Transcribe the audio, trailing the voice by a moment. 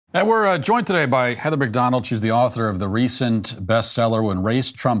And we're joined today by Heather Mac Donald. She's the author of the recent bestseller, When Race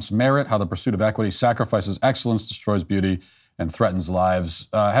Trumps Merit, How the Pursuit of Equity Sacrifices Excellence, Destroys Beauty, and Threatens Lives.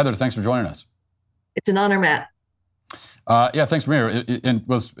 Heather, thanks for joining us. It's an honor, Matt. Yeah, thanks for being here.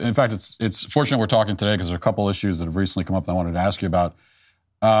 In fact, it's fortunate we're talking today because there are a couple issues that have recently come up that I wanted to ask you about.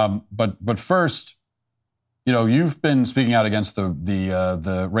 But first, you know, you've been speaking out against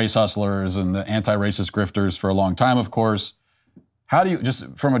the race hustlers and the anti-racist grifters for a long time, of course. How do you,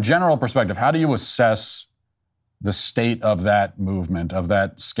 just from a general perspective, how do you assess the state of that movement, of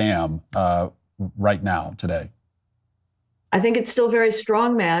that scam right now, today? I think it's still very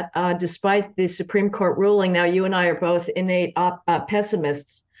strong, Matt, despite the Supreme Court ruling. Now, you and I are both innate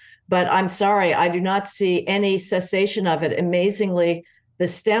pessimists, but I'm sorry, I do not see any cessation of it. Amazingly, the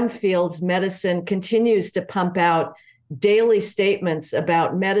STEM fields, medicine, continues to pump out daily statements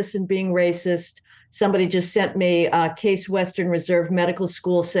about medicine being racist. Somebody just sent me Case Western Reserve Medical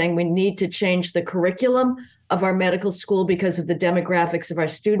School saying we need to change the curriculum of our medical school because of the demographics of our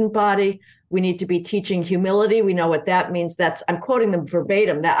student body. We need to be teaching humility. We know what that means. I'm quoting them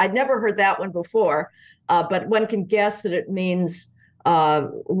verbatim. I'd never heard that one before, but one can guess that it means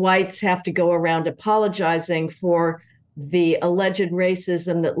whites have to go around apologizing for the alleged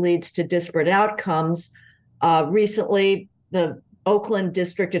racism that leads to disparate outcomes. Recently, the Oakland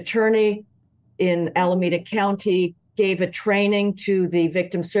District Attorney in Alameda County gave a training to the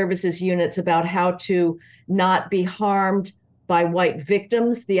victim services units about how to not be harmed by white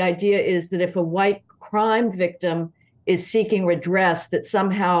victims. The idea is that if a white crime victim is seeking redress, that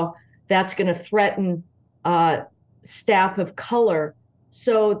somehow that's going to threaten staff of color.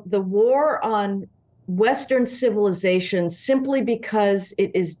 So the war on Western civilization, simply because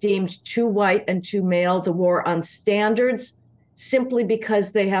it is deemed too white and too male, the war on standards, simply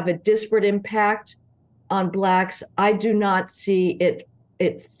because they have a disparate impact on Blacks, I do not see it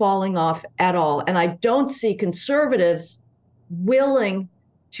falling off at all. And I don't see conservatives willing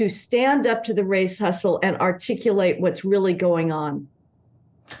to stand up to the race hustle and articulate what's really going on.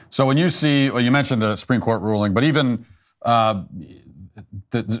 So when you see, well, you mentioned the Supreme Court ruling, but even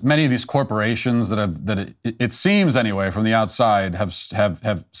many of these corporations that it seems anyway from the outside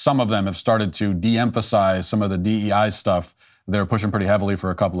have some of them have started to de-emphasize some of the DEI stuff they're pushing pretty heavily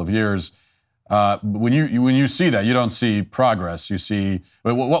for a couple of years. When you see that, you don't see progress. You see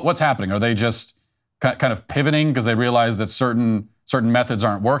what's happening. Are they just kind of pivoting because they realize that certain methods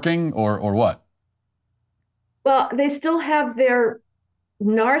aren't working, or what? Well, they still have their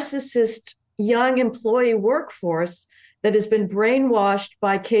narcissist young employee workforce that has been brainwashed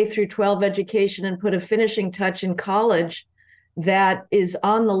by K through 12 education and put a finishing touch in college, that is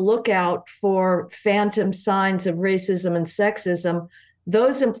on the lookout for phantom signs of racism and sexism.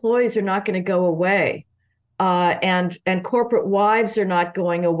 Those employees are not going to go away. And corporate wives are not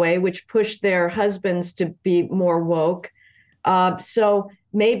going away, which push their husbands to be more woke. So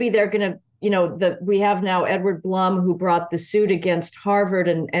maybe they're going to, we have now Edward Blum, who brought the suit against Harvard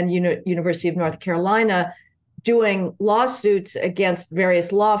and University of North Carolina, doing lawsuits against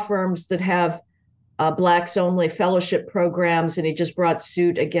various law firms that have Blacks only fellowship programs. And he just brought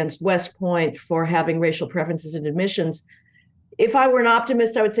suit against West Point for having racial preferences in admissions. If I were an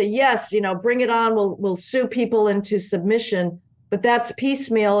optimist, I would say, yes, bring it on. We'll sue people into submission, but that's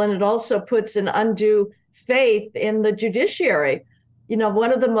piecemeal. And it also puts an undue faith in the judiciary.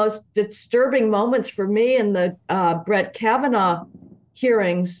 One of the most disturbing moments for me in the Brett Kavanaugh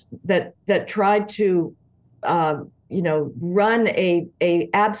hearings that tried to run a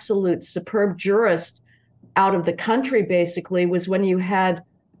absolute superb jurist out of the country, basically, was when you had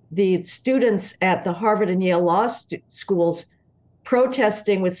the students at the Harvard and Yale law schools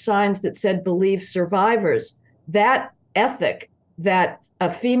protesting with signs that said "Believe survivors." That ethic, that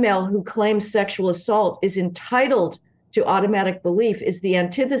a female who claims sexual assault is entitled to automatic belief, is the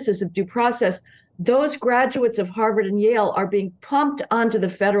antithesis of due process. Those graduates of Harvard and Yale are being pumped onto the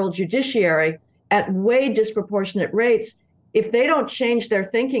federal judiciary at way disproportionate rates. If they don't change their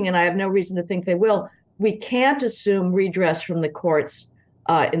thinking, and I have no reason to think they will, we can't assume redress from the courts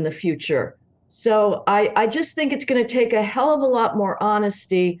in the future. So I just think it's going to take a hell of a lot more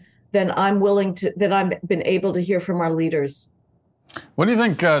honesty than I've been able to hear from our leaders. What do you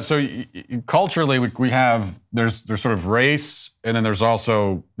think? Culturally, we have there's sort of race, and then there's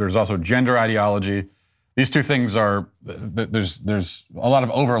also gender ideology. These two things there's a lot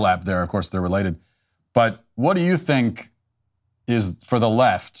of overlap there. Of course, they're related. But what do you think is, for the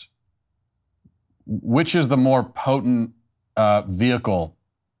left, which is the more potent vehicle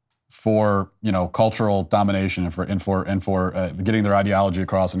for cultural domination and for getting their ideology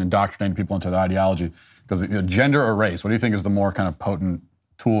across and indoctrinating people into their ideology? Because gender or race, what do you think is the more kind of potent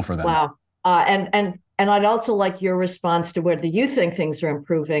tool for them. Wow. And I'd also like your response to whether you think things are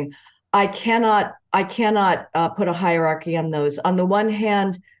improving. I cannot put a hierarchy on those. On the one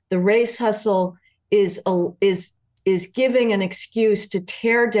hand, the race hustle is giving an excuse to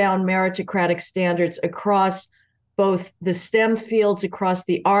tear down meritocratic standards across both the STEM fields, across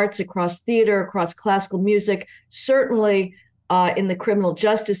the arts, across theater, across classical music, certainly in the criminal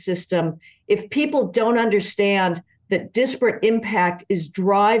justice system. If people don't understand that disparate impact is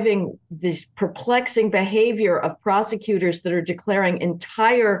driving this perplexing behavior of prosecutors that are declaring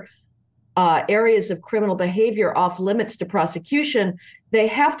entire areas of criminal behavior off limits to prosecution, they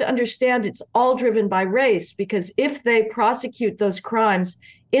have to understand it's all driven by race, because if they prosecute those crimes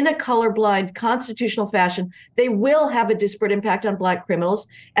in a colorblind constitutional fashion, they will have a disparate impact on Black criminals.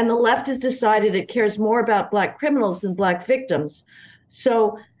 And the left has decided it cares more about Black criminals than Black victims.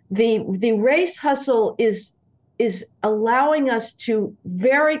 So the race hustle is allowing us to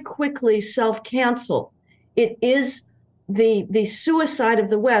very quickly self-cancel. It is the suicide of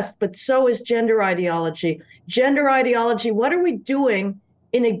the West, but so is gender ideology. Gender ideology, what are we doing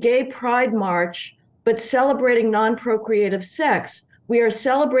in a gay pride march, but celebrating non-procreative sex? We are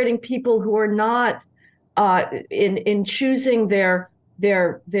celebrating people who are not in choosing their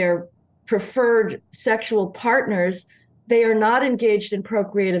preferred sexual partners. They are not engaged in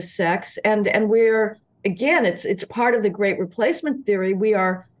procreative sex. And we're, again, it's part of the great replacement theory. We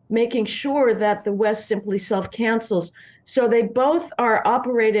are making sure that the West simply self-cancels. So they both are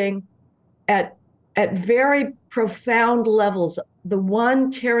operating at very profound levels. The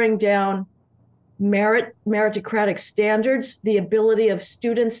one tearing down meritocratic standards, the ability of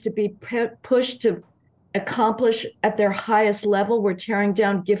students to be pushed to accomplish at their highest level. We're tearing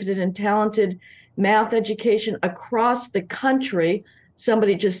down gifted and talented math education across the country.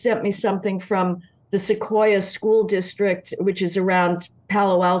 Somebody just sent me something from the Sequoia School District, which is around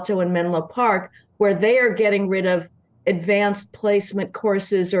Palo Alto and Menlo Park, where they are getting rid of advanced placement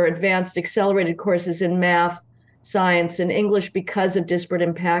courses or advanced accelerated courses in math, science, and English because of disparate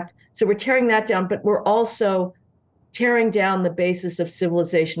impact. So we're tearing that down, but we're also tearing down the basis of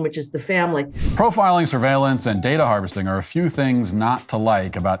civilization, which is the family. Profiling, surveillance, and data harvesting are a few things not to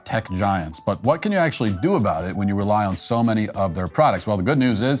like about tech giants. But what can you actually do about it when you rely on so many of their products? Well, the good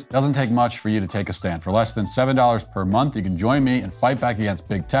news is it doesn't take much for you to take a stand. For less than $7 per month, you can join me and fight back against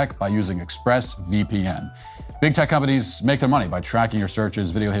big tech by using ExpressVPN. Big tech companies make their money by tracking your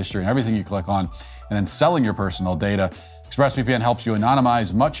searches, video history, and everything you click on, and then selling your personal data. ExpressVPN helps you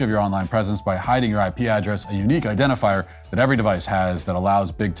anonymize much of your online presence by hiding your IP address, a unique identifier that every device has that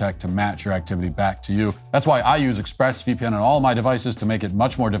allows big tech to match your activity back to you. That's why I use ExpressVPN on all my devices to make it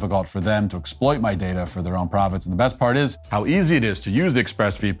much more difficult for them to exploit my data for their own profits. And the best part is how easy it is to use the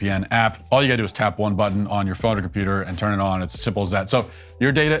ExpressVPN app. All you gotta do is tap one button on your phone or computer and turn it on. It's as simple as that. So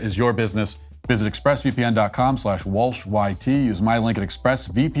your data is your business. Visit expressvpn.com/WalshYT. Use my link at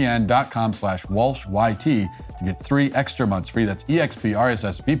expressvpn.com/WalshYT to get 3 extra months free. That's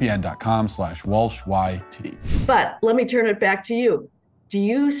expressvpn.com/WalshYT. But let me turn it back to you.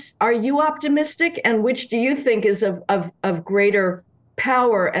 Are you optimistic? And which do you think is of greater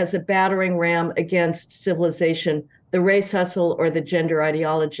power as a battering ram against civilization, the race hustle or the gender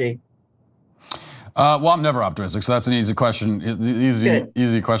ideology? Well, I'm never optimistic, so that's an easy question.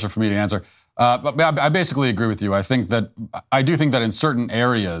 Easy question for me to answer. But I basically agree with you. I do think that in certain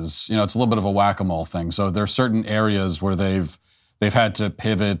areas, it's a little bit of a whack-a-mole thing. So there are certain areas where they've had to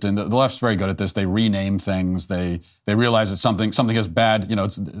pivot, and the left's very good at this. They rename things. They realize that something is bad.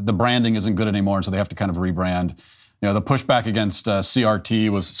 The branding isn't good anymore, and so they have to kind of rebrand. The pushback against CRT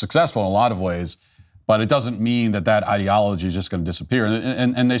was successful in a lot of ways, but it doesn't mean that ideology is just going to disappear.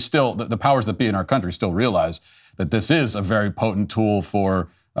 And they still, the powers that be in our country still realize that this is a very potent tool for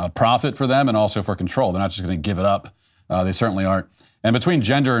profit for them and also for control. They're not just going to give it up. They certainly aren't. And between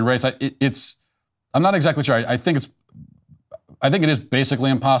gender and race, I'm not exactly sure. I think it is basically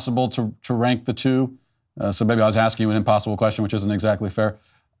impossible to rank the two. So maybe I was asking you an impossible question, which isn't exactly fair.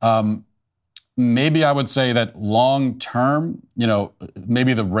 Maybe I would say that long term,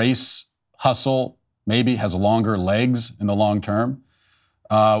 maybe the race hustle maybe has longer legs in the long term.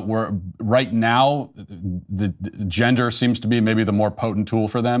 Where right now, the gender seems to be maybe the more potent tool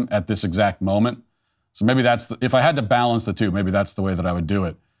for them at this exact moment. So maybe if I had to balance the two, maybe that's the way that I would do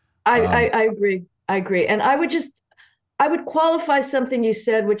it. I agree. And I would qualify something you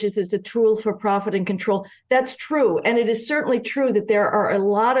said, which is it's a tool for profit and control. That's true. And it is certainly true that there are a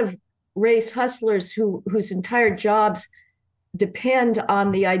lot of race hustlers whose entire jobs depend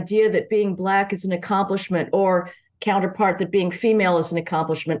on the idea that being Black is an accomplishment, or counterpart that being female is an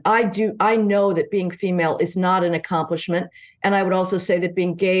accomplishment. I know that being female is not an accomplishment. And I would also say that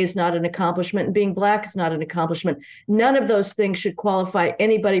being gay is not an accomplishment and being Black is not an accomplishment. None of those things should qualify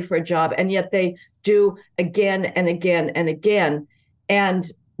anybody for a job. And yet they do again and again and again.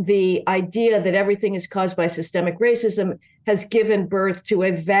 And the idea that everything is caused by systemic racism has given birth to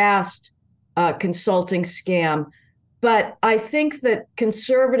a vast consulting scam. But I think that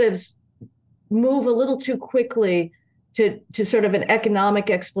conservatives move a little too quickly to sort of an economic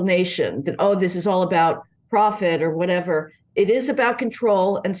explanation that, oh, this is all about profit or whatever. It is about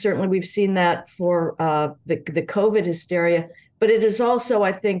control, and certainly we've seen that for the COVID hysteria. But it is also,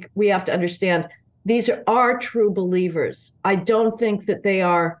 I think, we have to understand these are true believers. I don't think that they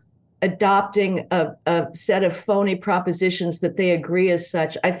are adopting a set of phony propositions that they agree as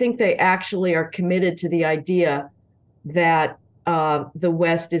such. I think they actually are committed to the idea that the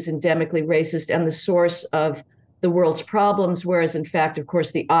West is endemically racist and the source of the world's problems, whereas in fact, of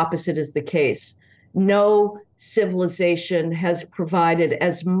course, the opposite is the case. No civilization has provided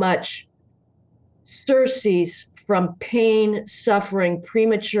as much surcease from pain, suffering,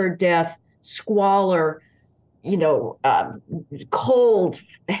 premature death, squalor, cold,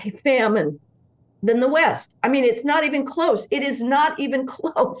 famine than the West. I mean, it's not even close. It is not even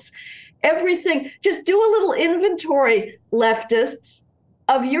close. Everything, just do a little inventory, leftists,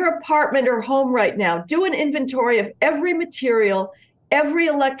 of your apartment or home right now. Do an inventory of every material, every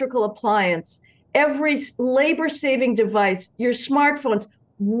electrical appliance, every labor-saving device, your smartphones,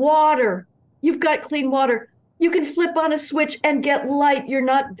 water. You've got clean water. You can flip on a switch and get light. You're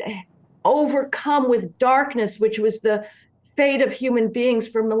not overcome with darkness, which was the fate of human beings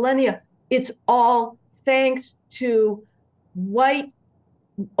for millennia. It's all thanks to white,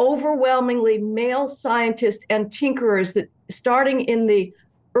 overwhelmingly male scientists and tinkerers that starting in the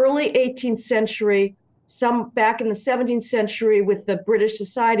early 18th century, some back in the 17th century with the British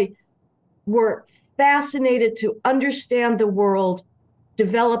Society, were fascinated to understand the world,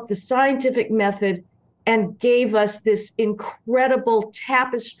 developed the scientific method, and gave us this incredible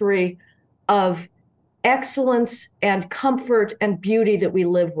tapestry of excellence and comfort and beauty that we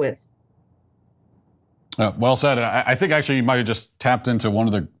live with. Well said. I think actually you might have just tapped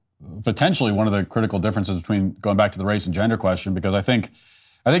into potentially one of the critical differences between going back to the race and gender question, because I think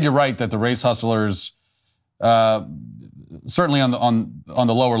you're right that the race hustlers, certainly on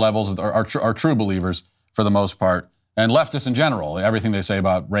the lower levels, are true believers for the most part, and leftists in general. Everything they say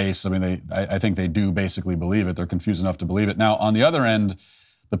about race, I mean, I think they do basically believe it. They're confused enough to believe it. Now, on the other end,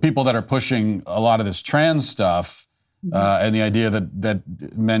 the people that are pushing a lot of this trans stuff and the idea that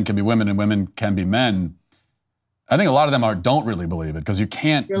men can be women and women can be men, I think a lot of them don't really believe it, because you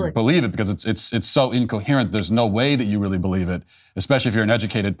can't believe it because it's so incoherent. There's no way that you really believe it, especially if you're an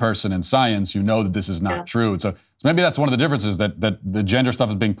educated person in science. You know that this is not true. So maybe that's one of the differences, that the gender stuff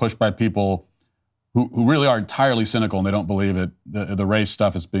is being pushed by people who really are entirely cynical and they don't believe it. The race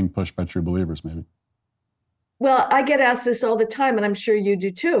stuff is being pushed by true believers, maybe. Well, I get asked this all the time, and I'm sure you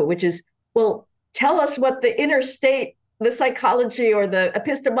do too, which is, well, tell us what the inner state, the psychology or the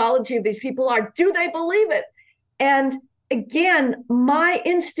epistemology of these people are. Do they believe it? And again, my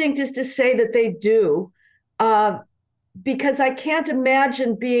instinct is to say that they do, because I can't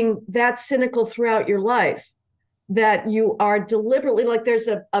imagine being that cynical throughout your life, that you are deliberately, like there's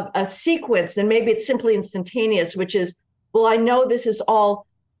a sequence, and maybe it's simply instantaneous, which is, well, I know this is all,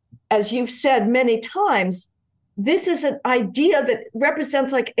 as you've said many times, this is an idea that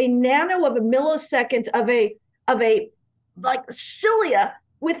represents like a nano of a millisecond of a like cilia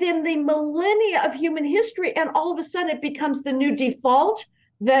within the millennia of human history, and all of a sudden it becomes the new default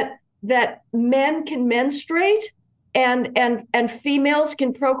that men can menstruate and females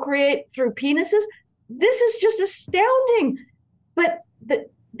can procreate through penises. This is just astounding. But that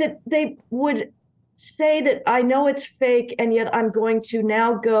they would say that I know it's fake, and yet I'm going to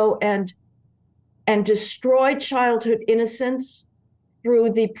now go and destroy childhood innocence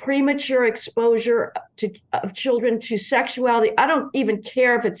through the premature exposure of children to sexuality. I don't even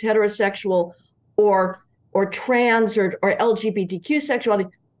care if it's heterosexual or trans or LGBTQ sexuality.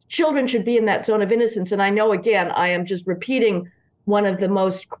 Children should be in that zone of innocence. And I know, again, I am just repeating one of the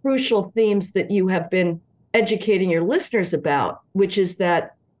most crucial themes that you have been educating your listeners about, which is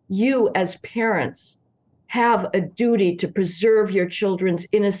that you as parents have a duty to preserve your children's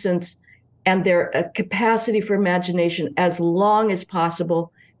innocence and their capacity for imagination as long as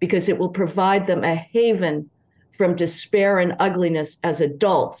possible, because it will provide them a haven from despair and ugliness as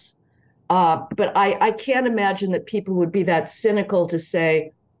adults. But I can't imagine that people would be that cynical to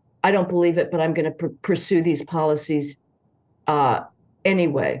say, I don't believe it, but I'm going to pursue these policies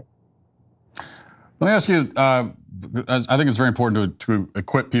anyway. Let me ask you, I think it's very important to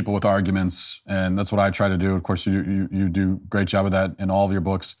equip people with arguments, and that's what I try to do. Of course, you do a great job of that in all of your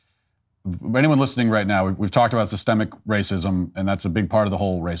books. Anyone listening right now, we've talked about systemic racism, and that's a big part of the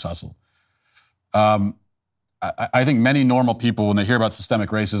whole race hustle. I think many normal people, when they hear about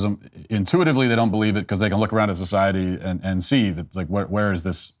systemic racism, intuitively they don't believe it because they can look around at society and see that, like, where is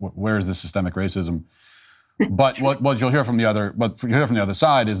this systemic racism? But what you'll hear from the other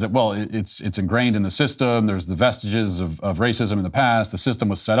side is that, well, it's ingrained in the system. There's the vestiges of racism in the past. The system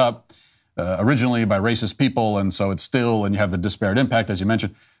was set up originally by racist people, and so it's still, and you have the disparate impact, as you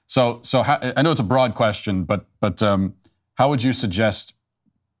mentioned. So I know it's a broad question, but how would you suggest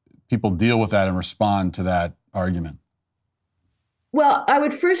people deal with that and respond to that argument? Well, I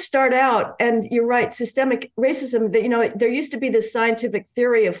would first start out, and you're right, systemic racism, there used to be this scientific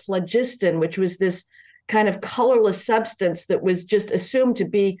theory of phlogiston, which was this kind of colorless substance that was just assumed to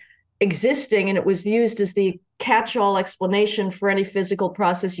be existing, and it was used as the catch-all explanation for any physical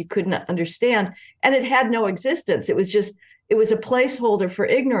process you couldn't understand, and it had no existence. It was a placeholder for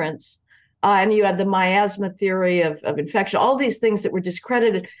ignorance, and you had the miasma theory of infection, all these things that were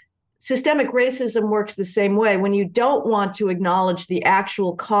discredited. Systemic racism works the same way. When you don't want to acknowledge the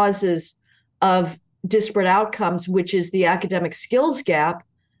actual causes of disparate outcomes, which is the academic skills gap,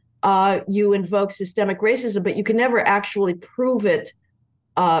 you invoke systemic racism, but you can never actually prove it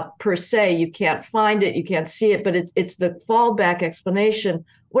per se. You can't find it, you can't see it, but it's the fallback explanation.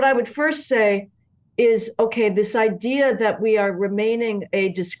 What I would first say is, okay, this idea that we are remaining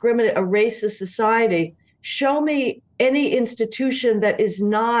a racist society, show me any institution that is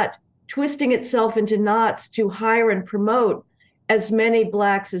not twisting itself into knots to hire and promote as many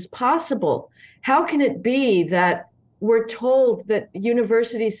Blacks as possible. How can it be that we're told that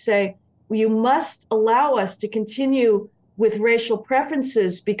universities say, you must allow us to continue with racial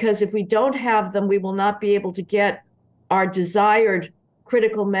preferences, because if we don't have them, we will not be able to get our desired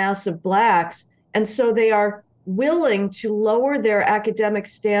critical mass of Blacks. And so they are willing to lower their academic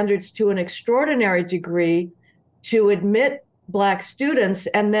standards to an extraordinary degree to admit Black students,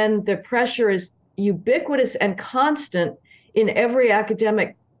 and then the pressure is ubiquitous and constant in every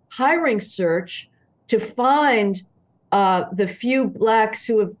academic hiring search to find the few Blacks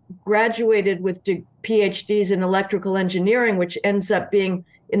who have graduated with PhDs in electrical engineering, which ends up being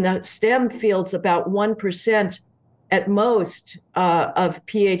in the STEM fields about 1% at most of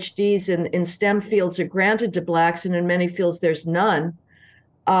PhDs in STEM fields are granted to Blacks, and in many fields there's none.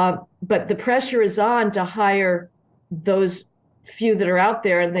 But the pressure is on to hire those few that are out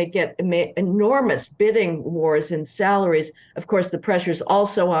there, and they get enormous bidding wars in salaries. Of course, the pressure is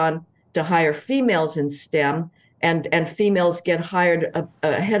also on to hire females in STEM, and females get hired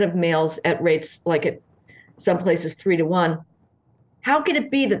ahead of males at rates like at some places 3-to-1. How can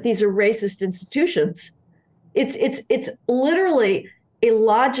it be that these are racist institutions? It's literally a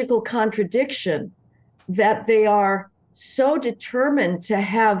logical contradiction that they are so determined to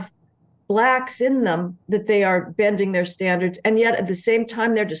have Blacks in them that they are bending their standards, and yet at the same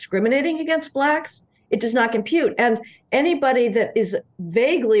time they're discriminating against Blacks. It does not compute. And anybody that is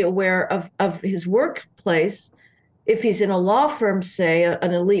vaguely aware of his workplace, if he's in a law firm, say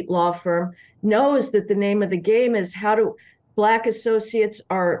an elite law firm, knows that the name of the game is how to Black associates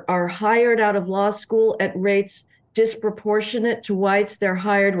are hired out of law school at rates disproportionate to whites. They're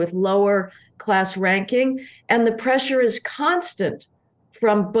hired with lower class ranking, and the pressure is constant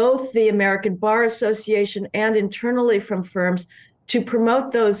from both the American Bar Association and internally from firms to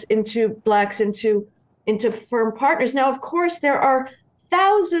promote those Blacks into firm partners. Now, of course, there are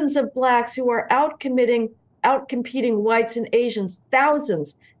thousands of Blacks who are outcompeting whites and Asians,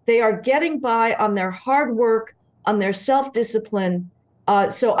 thousands. They are getting by on their hard work, on their self-discipline.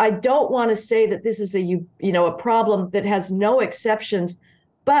 So I don't want to say that this is a problem that has no exceptions,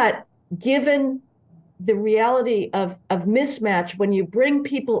 but given the reality of mismatch, when you bring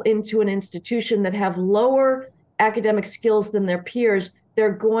people into an institution that have lower academic skills than their peers,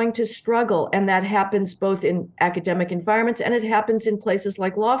 they're going to struggle. And that happens both in academic environments and it happens in places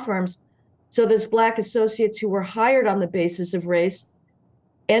like law firms. So those Black associates who were hired on the basis of race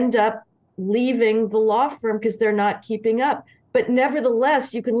end up leaving the law firm because they're not keeping up. But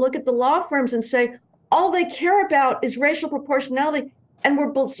nevertheless, you can look at the law firms and say, all they care about is racial proportionality, and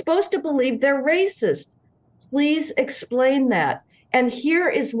we're supposed to believe they're racist. Please explain that. And here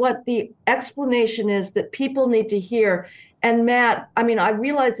is what the explanation is that people need to hear. And Matt, I mean, I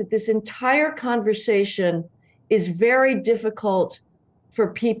realize that this entire conversation is very difficult for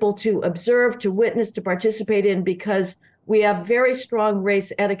people to observe, to witness, to participate in, because we have very strong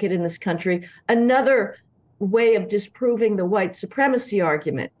race etiquette in this country. Another way of disproving the white supremacy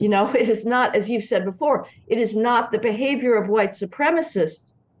argument. It is not, as you've said before, it is not the behavior of white supremacists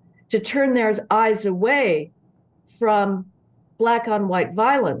to turn their eyes away from Black on white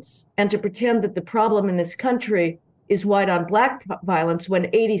violence and to pretend that the problem in this country is white on Black violence, when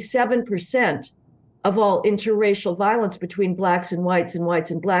 87% of all interracial violence between Blacks and whites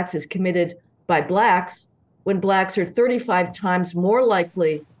and Blacks is committed by Blacks, when Blacks are 35 times more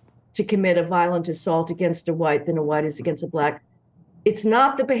likely to commit a violent assault against a white than a white is against a Black. It's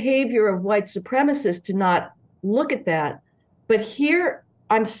not the behavior of white supremacists to not look at that. But here,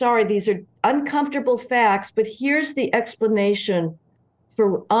 I'm sorry, these are uncomfortable facts, but here's the explanation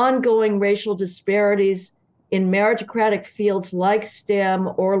for ongoing racial disparities in meritocratic fields like STEM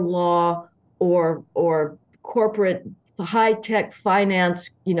or law or corporate high-tech finance,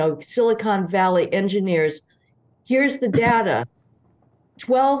 Silicon Valley engineers. Here's the data.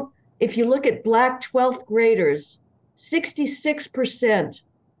 If you look at Black 12th graders, 66%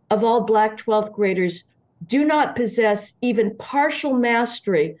 of all Black 12th graders do not possess even partial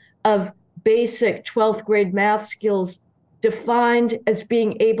mastery of basic 12th grade math skills defined as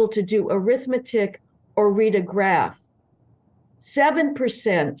being able to do arithmetic or read a graph.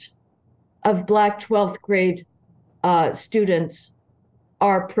 7% of Black 12th grade students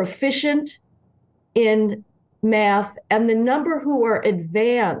are proficient in math, and the number who are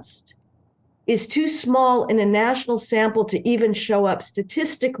advanced is too small in a national sample to even show up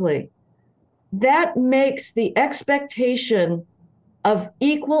statistically. That makes the expectation of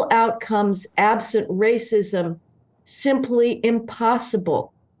equal outcomes absent racism simply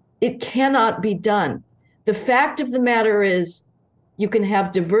impossible. It cannot be done. The fact of the matter is, you can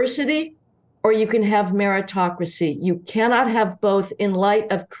have diversity or you can have meritocracy. You cannot have both in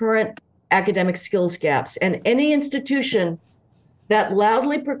light of current academic skills gaps. And any institution that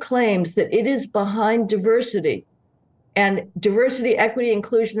loudly proclaims that it is behind diversity, and diversity, equity,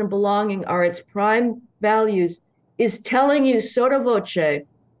 inclusion, and belonging are its prime values, is telling you sotto voce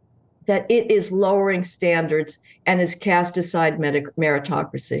that it is lowering standards and has cast aside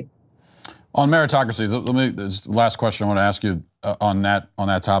meritocracy. On meritocracy, this last question I want to ask you on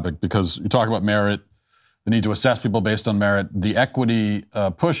that topic, because you talk about merit, the need to assess people based on merit. The equity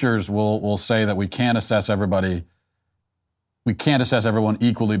pushers will say that we can't assess everybody. We can't assess everyone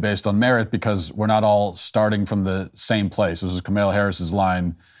equally based on merit because we're not all starting from the same place. This is Kamala Harris's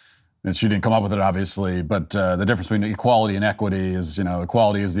line, and she didn't come up with it, obviously. But the difference between equality and equity is,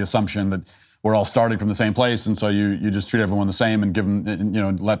 equality is the assumption that we're all starting from the same place, and so you just treat everyone the same and give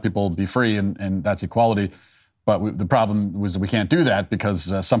them, let people be free, and that's equality. But the problem was we can't do that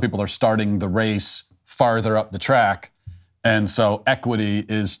because some people are starting the race farther up the track, and so equity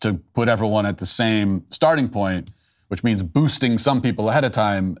is to put everyone at the same starting point, which means boosting some people ahead of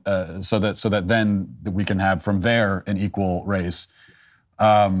time, so that then we can have from there an equal race.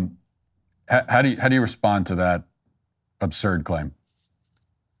 How do you respond to that absurd claim?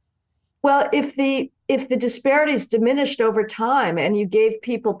 Well, if the disparities diminished over time and you gave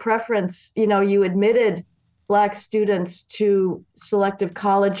people preference, you admitted Black students to selective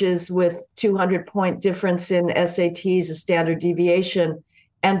colleges with 200-point difference in SATs, a standard deviation,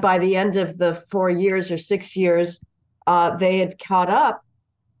 and by the end of the 4 years or 6 years, they had caught up.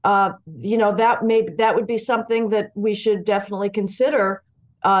 That would be something that we should definitely consider,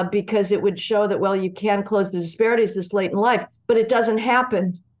 because it would show that, well, you can close the disparities this late in life, but it doesn't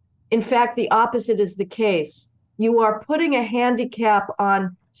happen. In fact, the opposite is the case. You are putting a handicap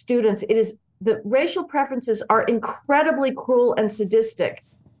on students. The racial preferences are incredibly cruel and sadistic.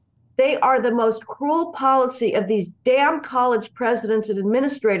 They are the most cruel policy of these damn college presidents and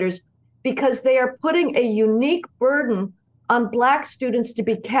administrators, because they are putting a unique burden on Black students to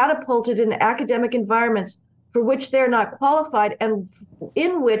be catapulted in academic environments for which they're not qualified and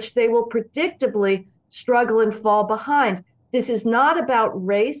in which they will predictably struggle and fall behind. This is not about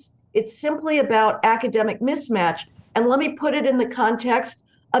race. It's simply about academic mismatch. And let me put it in the context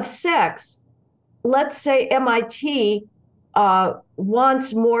of sex. Let's say MIT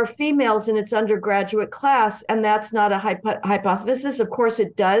wants more females in its undergraduate class, and that's not a hypothesis. Of course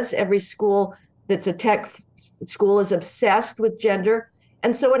it does. Every school that's a tech school is obsessed with gender.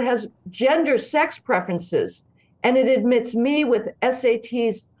 And so it has gender sex preferences. And it admits me with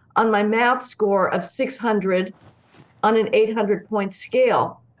SATs on my math score of 600 on an 800-point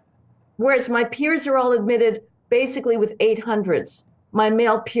scale. Whereas my peers are all admitted basically with 800s, my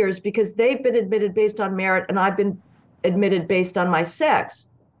male peers, because they've been admitted based on merit and I've been admitted based on my sex.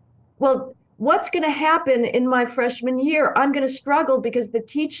 Well, what's going to happen in my freshman year? I'm going to struggle because the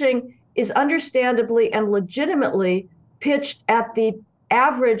teaching is understandably and legitimately pitched at the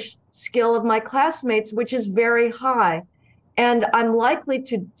average skill of my classmates, which is very high. And I'm likely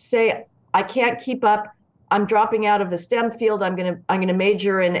to say, I can't keep up. I'm dropping out of a STEM field. I'm going to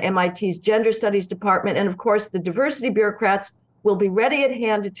major in MIT's gender studies department. And of course, the diversity bureaucrats will be ready at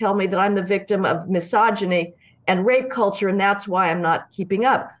hand to tell me that I'm the victim of misogyny and rape culture, and that's why I'm not keeping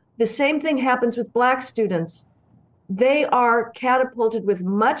up. The same thing happens with Black students. They are catapulted with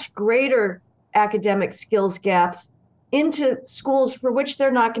much greater academic skills gaps into schools for which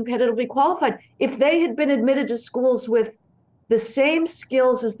they're not competitively qualified. If they had been admitted to schools with the same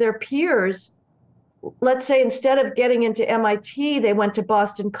skills as their peers, let's say instead of getting into MIT, they went to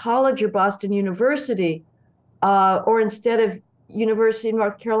Boston College or Boston University, or instead of University of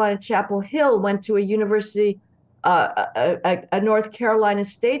North Carolina, Chapel Hill, went to a university, a North Carolina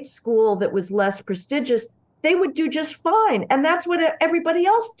state school that was less prestigious, they would do just fine. And that's what everybody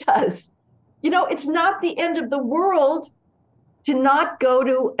else does. It's not the end of the world to not go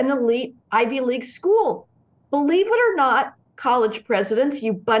to an elite Ivy League school. Believe it or not, college presidents,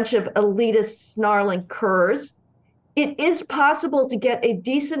 you bunch of elitist, snarling curs, it is possible to get a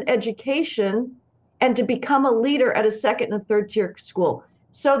decent education and to become a leader at a second and third tier school.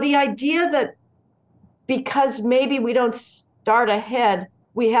 So the idea that because maybe we don't start ahead,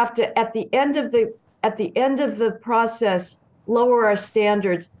 we have to, at the end of the process, lower our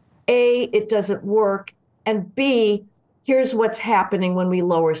standards. A, it doesn't work. And B, here's what's happening when we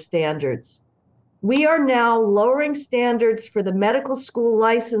lower standards. We are now lowering standards for the medical school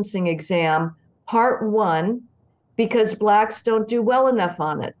licensing exam, part 1, because Blacks don't do well enough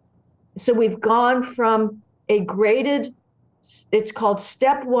on it. So we've gone from a graded, it's called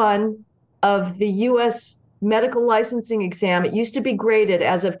step 1 of the U.S. medical licensing exam. It used to be graded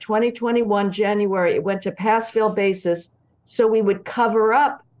as of 2021, January. It went to pass-fail basis. So we would cover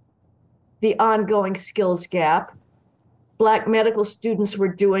up the ongoing skills gap. Black medical students were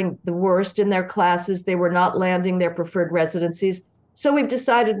doing the worst in their classes. They were not landing their preferred residencies. So we've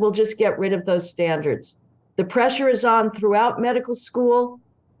decided we'll just get rid of those standards. The pressure is on throughout medical school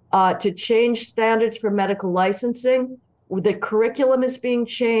to change standards for medical licensing. The curriculum is being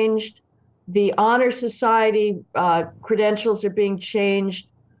changed. The Honor Society credentials are being changed.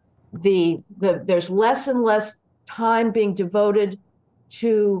 There's less and less time being devoted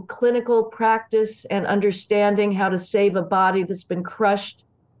to clinical practice and understanding how to save a body that's been crushed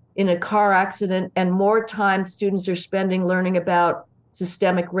in a car accident, and more time students are spending learning about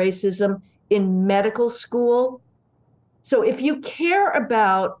systemic racism in medical school. So if you care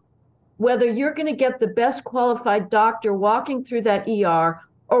about whether you're going to get the best qualified doctor walking through that ER,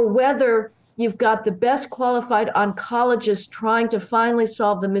 or whether you've got the best qualified oncologist trying to finally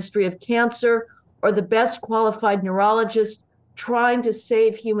solve the mystery of cancer, or the best qualified neurologist trying to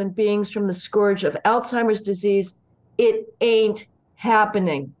save human beings from the scourge of Alzheimer's disease, it ain't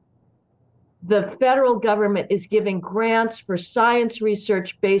happening. The federal government is giving grants for science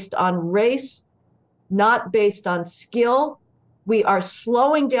research based on race, not based on skill. We are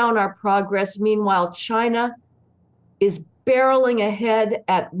slowing down our progress. Meanwhile, China is barreling ahead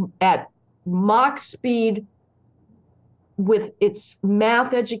at Mach speed with its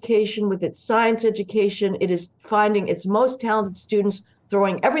math education, with its science education. It is finding its most talented students,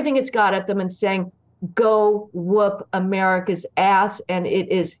 throwing everything it's got at them and saying, go whoop America's ass, and it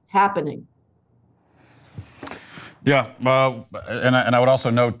is happening. Yeah, and I would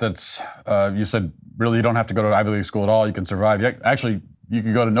also note that you said really you don't have to go to Ivy League school at all. You can survive. Actually, you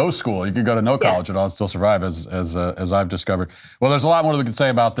could go to no school. You could go to no college at all and still survive, as I've discovered. Well, there's a lot more that we could say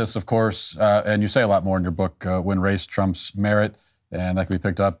about this, of course, and you say a lot more in your book, When Race Trumps Merit, and that can be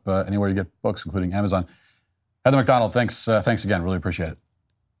picked up anywhere you get books, including Amazon. Heather Mac Donald, thanks again. Really appreciate it.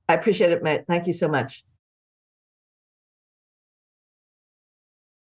 I appreciate it, Matt. Thank you so much.